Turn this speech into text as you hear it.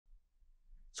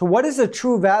So what is the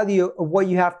true value of what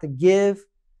you have to give,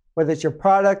 whether it's your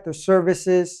product or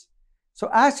services? So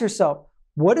ask yourself,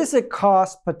 what does it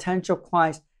cost potential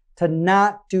clients to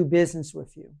not do business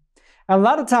with you? And a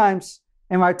lot of times,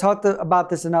 and I talked about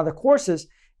this in other courses,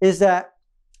 is that,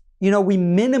 we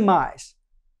minimize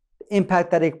the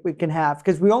impact that it can have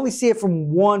because we only see it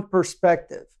from one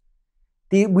perspective.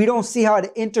 We don't see how it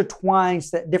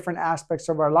intertwines the different aspects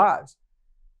of our lives.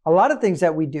 A lot of things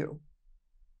that we do.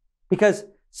 Because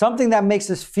something that makes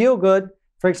us feel good,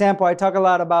 for example, I talk a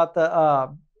lot about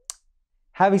the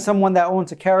having someone that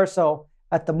owns a carousel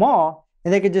at the mall,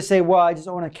 and they could just say, well, I just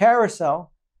own a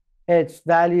carousel. Its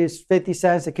value is 50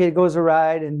 cents. The kid goes a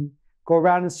ride and go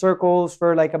around in circles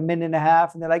for like a minute and a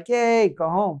half, and they're like, yay, go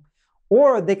home.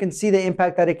 Or they can see the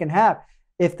impact that it can have.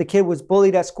 If the kid was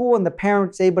bullied at school and the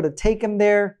parent's able to take him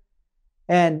there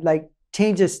and like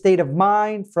change his state of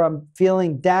mind from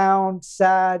feeling down,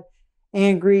 sad,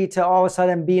 angry to all of a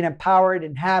sudden being empowered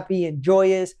and happy and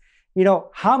joyous,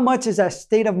 how much is that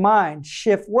state of mind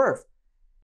shift worth?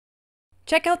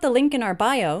 Check out the link in our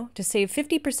bio to save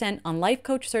 50% on life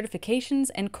coach certifications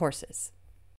and courses.